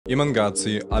Iman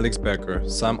Gazzi, Alex Becker,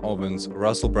 Sam Ovens,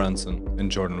 Russell Branson,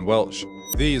 and Jordan Welsh.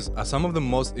 These are some of the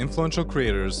most influential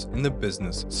creators in the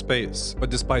business space. But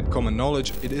despite common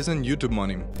knowledge, it isn't YouTube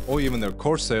money, or even their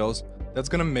course sales, that's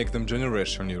gonna make them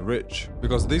generationally rich.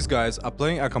 Because these guys are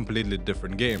playing a completely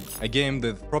different game. A game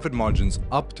with profit margins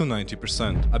up to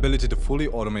 90%, ability to fully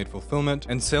automate fulfillment,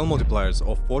 and sale multipliers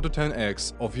of 4 to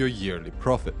 10x of your yearly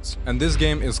profits. And this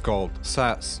game is called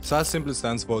SAAS. SAAS simply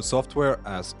stands for Software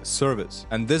as a Service.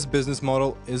 And this business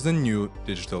model is the new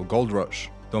digital gold rush.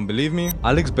 Don't believe me?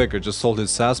 Alex Becker just sold his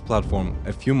SaaS platform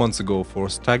a few months ago for a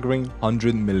staggering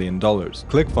 $100 million.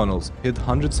 ClickFunnels hit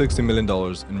 $160 million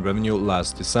in revenue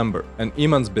last December. And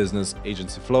Iman's business,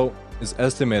 Agency Flow, is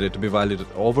estimated to be valued at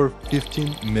over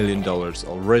 $15 million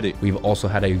already. We've also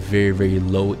had a very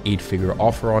low 8-figure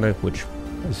offer on it, which,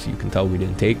 as you can tell, we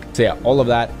didn't take. So yeah, all of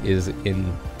that is in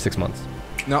 6 months.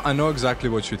 Now, I know exactly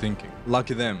what you're thinking.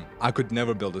 Lucky them, I could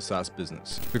never build a SaaS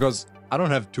business because I don't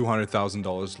have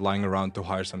 $200,000 lying around to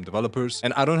hire some developers,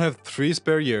 and I don't have 3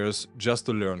 spare years just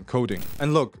to learn coding.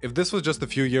 And look, if this was just a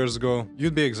few years ago,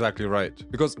 you'd be exactly right,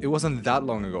 because it wasn't that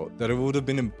long ago that it would have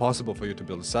been impossible for you to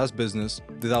build a SaaS business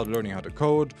without learning how to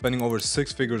code, spending over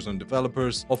 6 figures on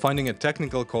developers, or finding a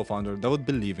technical co-founder that would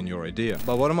believe in your idea.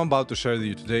 But what I'm about to share with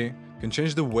you today can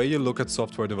change the way you look at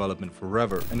software development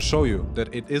forever and show you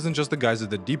that it isn't just the guys with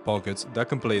the deep pockets that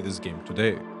can play this game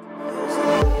today.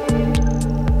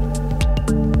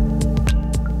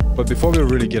 But before we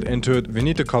really get into it, we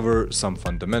need to cover some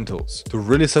fundamentals to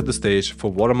really set the stage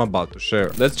for what I'm about to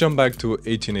share. Let's jump back to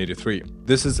 1883.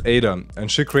 This is Ada, and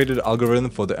she created an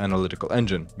algorithm for the analytical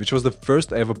engine, which was the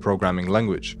first ever programming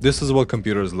language. This is what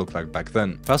computers looked like back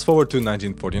then. Fast forward to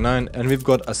 1949 and we've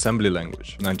got assembly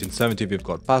language. 1970 we've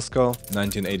got Pascal,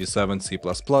 1987 C++,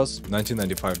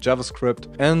 1995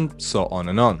 JavaScript, and so on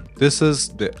and on. This is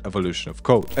the evolution of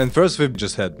code. And first we've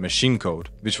just had machine code,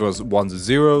 which was ones and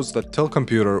zeros that tell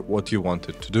computer what you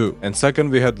wanted to do. And second,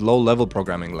 we had low-level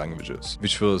programming languages,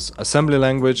 which was assembly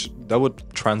language that would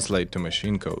translate to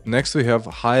machine code. Next, we have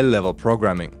high-level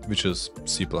programming, which is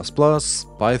C++,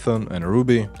 Python, and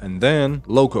Ruby. And then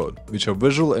low-code, which are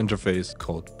visual interface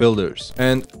code builders.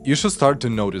 And you should start to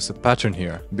notice a pattern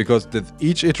here, because with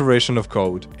each iteration of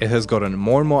code, it has gotten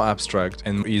more and more abstract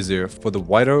and easier for the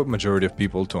wider majority of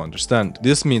people to understand.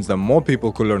 This means that more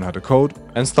people could learn how to code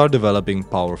and start developing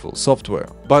powerful software.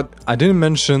 But I didn't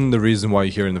mention the reason why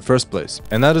you're here in the first place,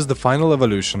 and that is the final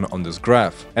evolution on this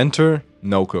graph. Enter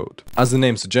no code. As the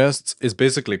name suggests, it's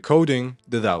basically coding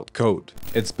without code.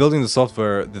 It's building the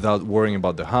software without worrying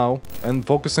about the how and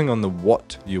focusing on the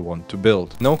what you want to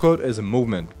build. No code is a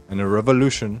movement and a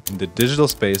revolution in the digital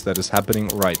space that is happening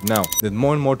right now, with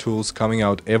more and more tools coming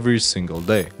out every single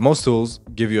day. Most tools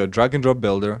give you a drag and drop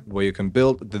builder where you can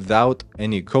build without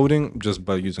any coding, just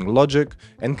by using logic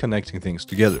and connecting things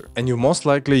together. And you've most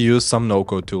likely used some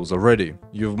no-code tools already.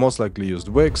 You've most likely used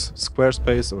Wix,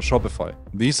 Squarespace, or Shopify.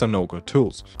 These are no-code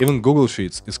tools. Even Google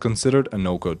Sheets is considered a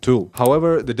no-code tool.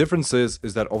 However, the difference is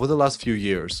that over the last few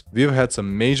years, we've had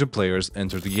some major players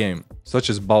enter the game, such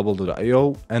as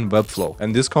Bubble.io and Webflow.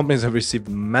 And these companies have received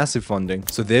massive funding,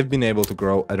 so they've been able to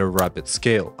grow at a rapid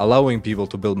scale, allowing people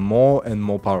to build more and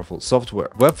more powerful software.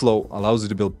 Webflow allows you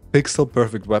to build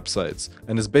pixel-perfect websites,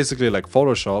 and it's basically like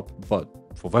Photoshop, but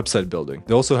for website building.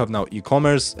 They also have now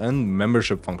e-commerce and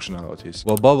membership functionalities.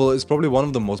 Well, Bubble is probably one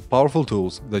of the most powerful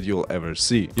tools that you'll ever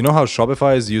see. You know how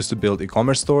Shopify is used to build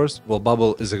e-commerce stores? Well,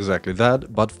 Bubble is exactly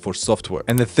that, but for software.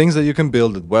 And the things that you can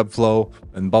build with Webflow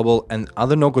and Bubble and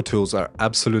other no-code tools are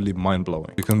absolutely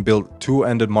mind-blowing. You can build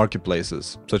two-ended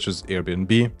marketplaces, such as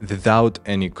Airbnb, without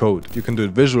any code. You can do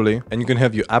it visually, and you can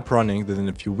have your app running within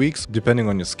a few weeks, depending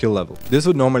on your skill level. This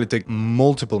would normally take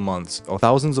multiple months or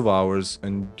thousands of hours,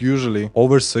 and usually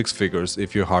over 6 figures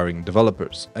if you're hiring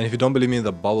developers. And if you don't believe me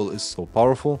that Bubble is so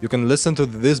powerful, you can listen to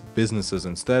these businesses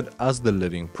instead as the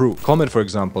living proof. Comet, for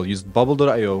example, used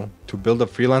Bubble.io to build a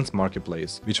freelance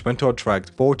marketplace, which went to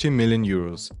attract 40 million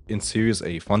euros in Series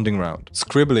A funding round.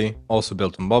 Scribbly, also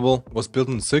built on Bubble, was built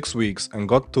in 6 weeks and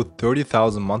got to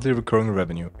 30,000 monthly recurring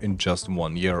revenue in just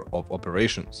 1 year of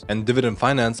operations. And Dividend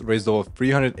Finance raised over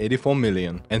 384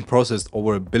 million and processed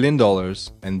over $1 billion,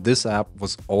 and this app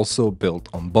was also built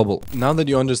on Bubble. Now that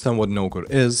you understand what no-code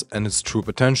is and its true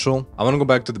potential, I want to go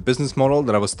back to the business model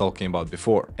that I was talking about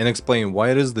before and explain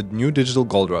why it is the new digital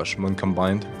gold rush when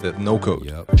combined with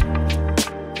no-code.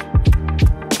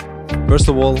 First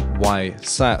of all, why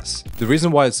SaaS? The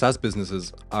reason why SaaS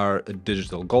businesses are a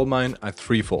digital goldmine are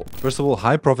threefold. First of all,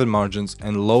 high profit margins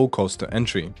and low cost to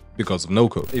entry, because of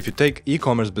no-code. If you take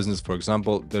e-commerce business, for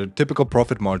example, their typical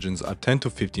profit margins are 10 to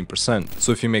 15%.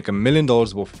 So if you make $1 million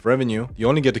worth of revenue, you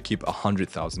only get to keep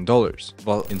 $100,000.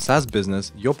 While in SaaS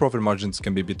business, your profit margins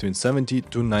can be between 70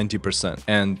 to 90%,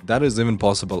 and that is even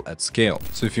possible at scale.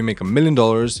 So if you make $1 million,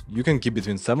 you can keep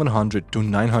between $700,000 to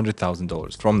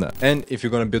 $900,000 from that. And if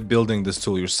you're going to be building this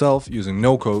tool yourself using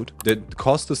no code, the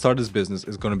cost to start this business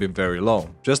is going to be very low,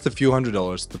 just a few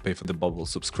 $100s to pay for the Bubble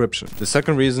subscription. The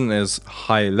second reason is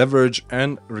high leverage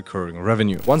and recurring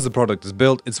revenue. Once the product is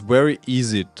built, it's very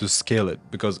easy to scale it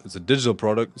because it's a digital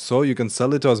product, so you can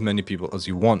sell it to as many people as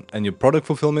you want, and your product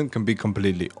fulfillment can be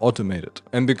completely automated.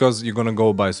 And because you're going to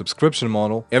go by a subscription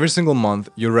model, every single month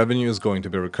your revenue is going to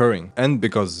be recurring. And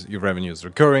because your revenue is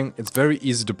recurring, it's very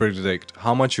easy to predict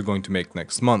how much you're going to make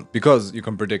next month. Because you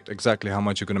can predict exactly how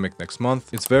much you're going to make next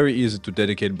month, it's very easy to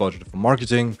dedicate budget for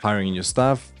marketing, hiring new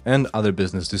staff, and other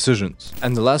business decisions.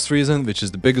 And the last reason, which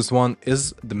is the biggest one,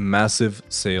 is the massive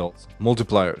sales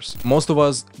multipliers. Most of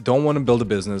us don't want to build a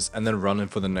business and then run it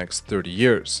for the next 30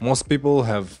 years. Most people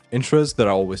have interests that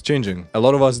are always changing. A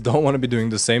lot of us don't want to be doing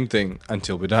the same thing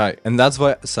until we die. And that's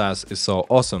why SaaS is so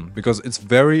awesome, because it's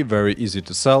very, very easy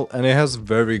to sell and it has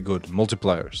very good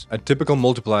multipliers. A typical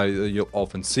multiplier that you'll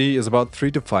often see is about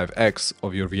 3 to 5x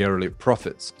of your yearly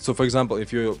profits. So for example,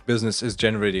 if your business is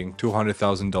generating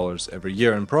 $200,000 every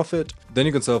year in profit, then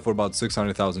you can sell for about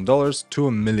 $600,000 to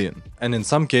 $1 million. And in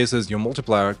some cases, your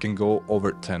multiplier can go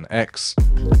over 10x.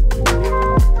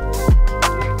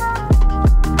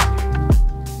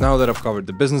 Now that I've covered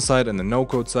the business side and the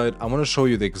no-code side, I want to show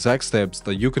you the exact steps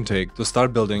that you can take to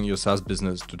start building your SaaS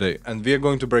business today. And we are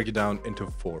going to break it down into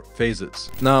 4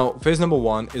 phases. Now, phase number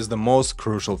 1 is the most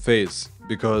crucial phase,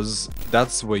 because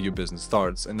that's where your business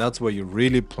starts and that's where you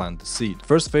really plant the seed.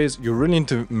 First phase, you really need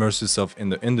to immerse yourself in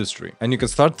the industry, and you can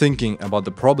start thinking about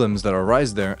the problems that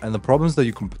arise there and the problems that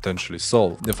you can potentially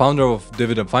solve. The founder of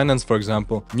Dividend Finance, for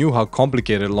example, knew how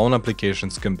complicated loan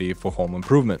applications can be for home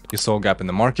improvement. He saw a gap in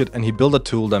the market and he built a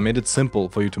tool that made it simple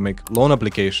for you to make loan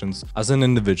applications as an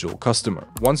individual customer.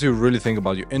 Once you really think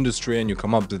about your industry and you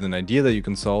come up with an idea that you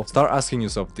can solve, start asking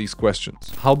yourself these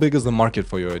questions. How big is the market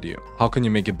for your idea? How can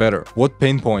you make it better? What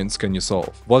pain points can you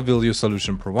solve? What will your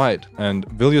solution provide? And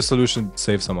will your solution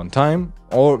save someone time,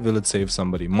 or will it save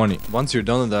somebody money? Once you're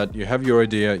done with that, you have your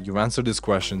idea, you've answered these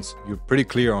questions, you're pretty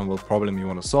clear on what problem you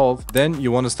want to solve, then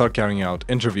you want to start carrying out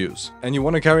interviews. And you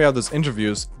want to carry out these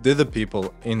interviews with the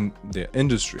people in the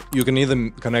industry. You can either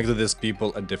connect with these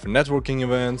people at different networking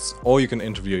events, or you can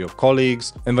interview your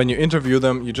colleagues. And when you interview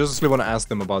them, you just want to ask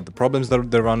them about the problems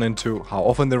that they run into, how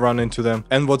often they run into them,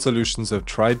 and what solutions they've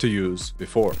tried to use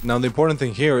before. Now, the important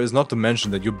thing here is not to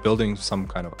mention that you're building some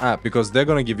kind of app, because they're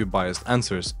going to give you biased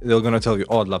answers. They're going to tell you,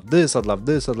 oh, I'd love this, I'd love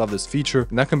this, I'd love this feature,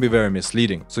 and that can be very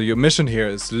misleading. So your mission here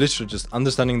is literally just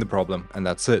understanding the problem, and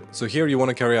that's it. So here you want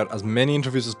to carry out as many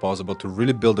interviews as possible to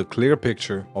really build a clear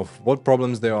picture of what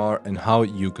problems there are and how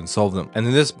you can solve them. And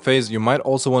in this phase, you might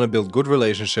also want to build good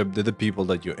relationship with the people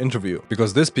that you interview,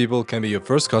 because these people can be your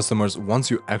first customers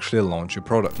once you actually launch your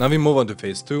product. Now we move on to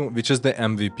phase 2, which is the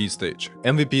MVP stage.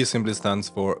 MVP simply stands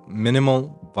for minimal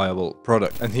viable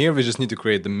product. And here we just need to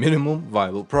create the minimum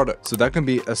viable product. So that can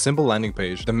be a simple landing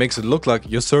page that makes it look like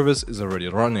your service is already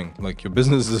running, like your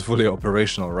business is fully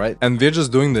operational, right? And we're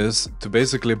just doing this to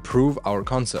basically prove our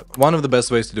concept. One of the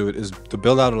best ways to do it is to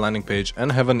build out a landing page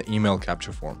and have an email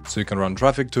capture form, so you can run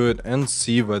traffic to it and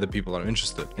see whether people are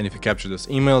interested. And if you capture those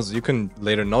emails, you can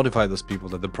later notify those people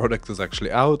that the product is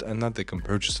actually out and that they can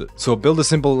purchase it. So build a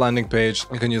simple landing page.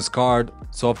 You can use card,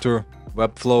 software,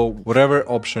 Webflow, whatever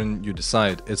option you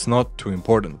decide. It's not too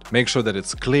important. Make sure that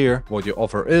it's clear what your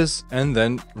offer is and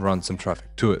then run some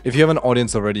traffic to it. If you have an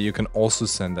audience already, you can also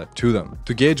send that to them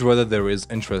to gauge whether there is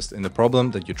interest in the problem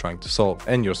that you're trying to solve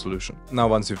and your solution. Now,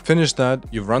 once you've finished that,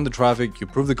 you've run the traffic, you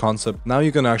prove the concept, now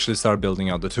you can actually start building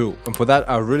out the tool. And for that,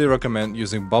 I really recommend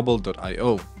using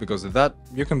bubble.io, because with that,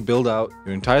 you can build out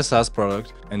your entire SaaS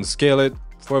product and scale it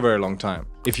for a very long time.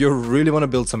 If you really want to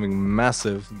build something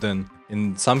massive, then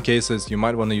in some cases, you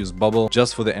might want to use Bubble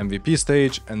just for the MVP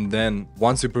stage, and then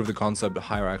once you prove the concept,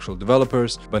 hire actual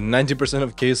developers. But 90%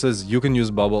 of cases, you can use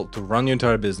Bubble to run your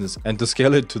entire business and to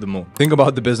scale it to the moon. Think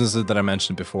about the businesses that I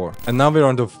mentioned before. And now we're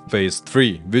on to phase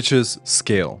 3, which is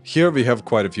scale. Here we have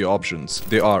quite a few options.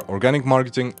 They are organic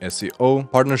marketing,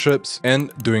 SEO, partnerships,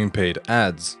 and doing paid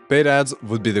ads. Paid ads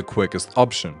would be the quickest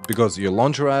option, because you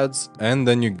launch your ads and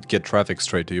then you get traffic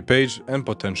straight to your page and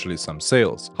potentially some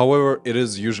sales. However, it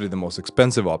is usually the most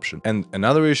expensive option. And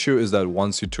another issue is that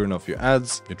once you turn off your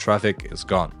ads, your traffic is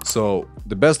gone. So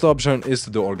the best option is to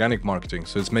do organic marketing.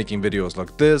 So it's making videos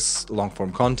like this, long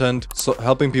form content, so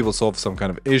helping people solve some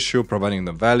kind of issue, providing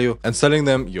them value, and selling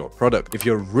them your product. If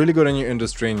you're really good in your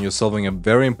industry and you're solving a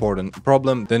very important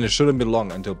problem, then it shouldn't be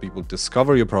long until people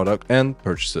discover your product and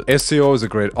purchase it. SEO is a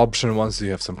great option once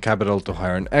you have some capital to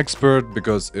hire an expert,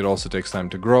 because it also takes time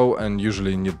to grow and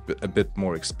usually you need a bit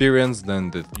more experience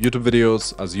than the YouTube videos.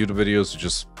 As YouTube videos, you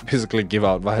just basically give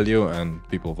out value and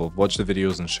people will watch the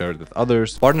videos and share it with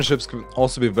others. Partnerships can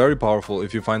also be very powerful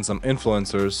if you find some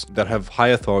influencers that have high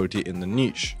authority in the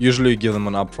niche. Usually you give them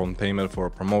an upfront payment for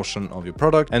a promotion of your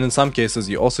product, and in some cases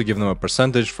you also give them a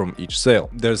percentage from each sale.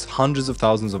 There's hundreds of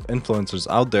thousands of influencers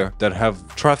out there that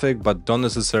have traffic but don't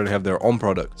necessarily have their own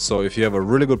product. So if you have a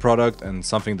really good product and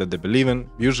something that they believe in,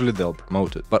 usually they'll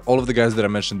promote it. But all of the guys that I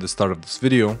mentioned at the start of this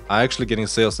video are actually getting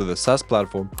sales to the SaaS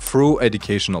platform through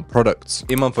educational products.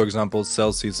 Iman, for example,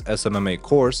 sells his SMMA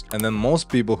course, and then most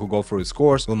people who go through his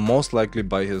course will most likely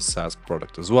buy his SaaS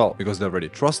product as well, because they already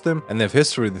trust him and they have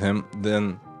history with him.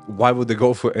 Then why would they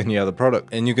go for any other product?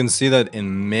 And you can see that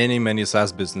in many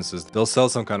SaaS businesses, they'll sell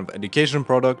some kind of education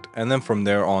product, and then from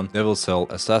there on, they will sell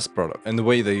a SaaS product. And the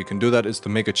way that you can do that is to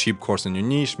make a cheap course in your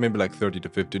niche, maybe like $30 to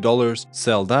 $50,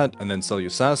 sell that, and then sell your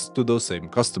SaaS to those same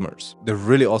customers. The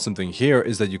really awesome thing here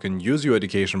is that you can use your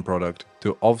education product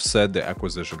to offset the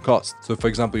acquisition cost. So for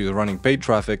example, you're running paid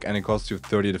traffic and it costs you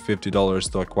 $30 to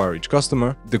 $50 to acquire each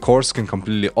customer. The course can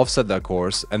completely offset that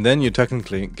course, and then you're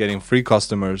technically getting free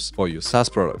customers for your SaaS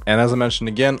product. And as I mentioned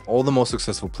again, all the most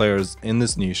successful players in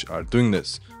this niche are doing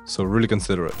this. So really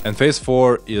consider it. And phase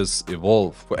 4 is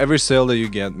evolve. For every sale that you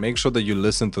get, make sure that you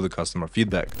listen to the customer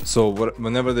feedback. So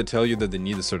whenever they tell you that they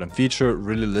need a certain feature,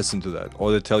 really listen to that.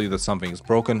 Or they tell you that something is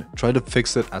broken, try to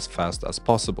fix it as fast as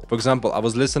possible. For example, I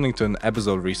was listening to an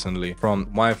episode recently from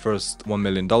my first $1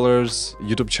 million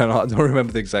YouTube channel. I don't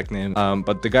remember the exact name,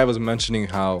 but the guy was mentioning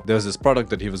how there's this product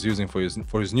that he was using for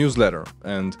his newsletter,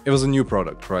 and it was a new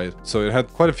product, right? So it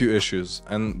had quite a few issues,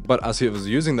 but as he was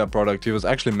using that product, he was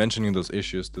actually mentioning those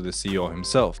issues to the CEO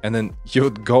himself, and then he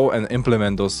would go and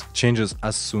implement those changes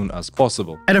as soon as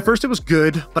possible. And at first it was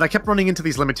good, but I kept running into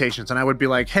these limitations, and I would be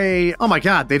like, hey, oh my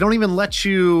God, they don't even let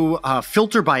you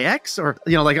filter by X, or,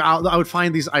 you know, like I would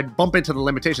find these, I'd bump into the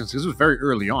limitations because it was very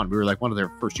early on. We were like one of their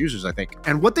first users, I think.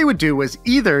 And what they would do was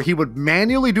either he would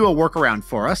manually do a workaround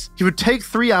for us. He would take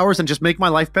 3 hours and just make my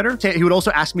life better. He would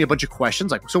also ask me a bunch of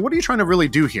questions like, so what are you trying to really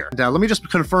do here? And, let me just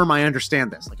confirm I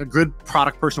understand this, like a good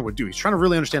product person would do. He's trying to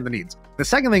really understand the needs. The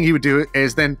second thing he would do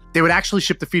is then they would actually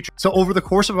ship the feature. So over the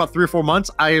course of about 3 or 4 months,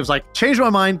 I was like, change my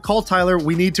mind, call Tyler,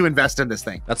 we need to invest in this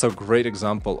thing. That's a great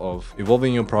example of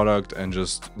evolving your product and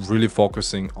just really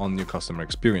focusing on your customer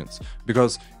experience.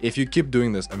 Because if you keep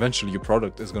doing this, eventually your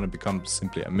product is going to become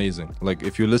simply amazing. Like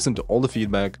if you listen to all the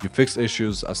feedback, you fix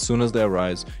issues as soon as they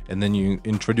arise, and then you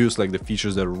introduce like the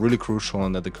features that are really crucial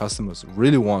and that the customers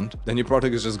really want, then your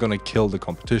product is just going to kill the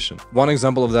competition. One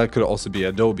example of that could also be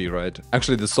Adobe, right?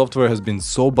 Actually, the software has been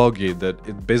so buggy that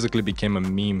it basically became a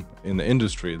meme in the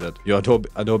industry that your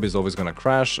Adobe is always going to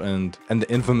crash, and the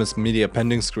infamous media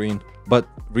pending screen. But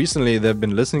recently they've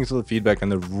been listening to the feedback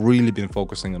and they've really been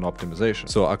focusing on optimization.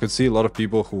 So I could see a lot of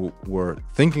people who were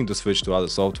thinking to switch to other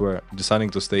software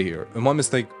deciding to stay here. And one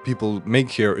mistake people make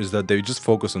here is that they just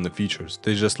focus on the features.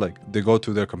 They go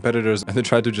to their competitors and they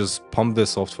try to just pump their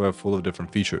software full of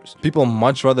different features. People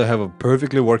much rather have a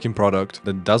perfectly working product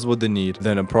that does what they need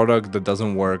than a product that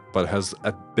doesn't work but has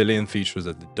a billion features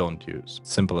that they don't use.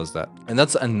 Simple as that. And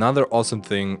that's another awesome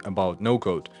thing about no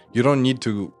code. You don't need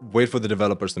to wait for the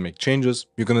developers to make changes.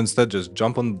 You can instead just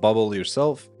jump on the bubble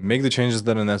yourself, make the changes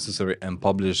that are necessary, and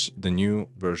publish the new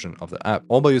version of the app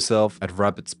all by yourself at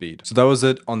rapid speed. So that was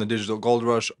it on the Digital Gold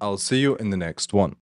Rush. I'll see you in the next one.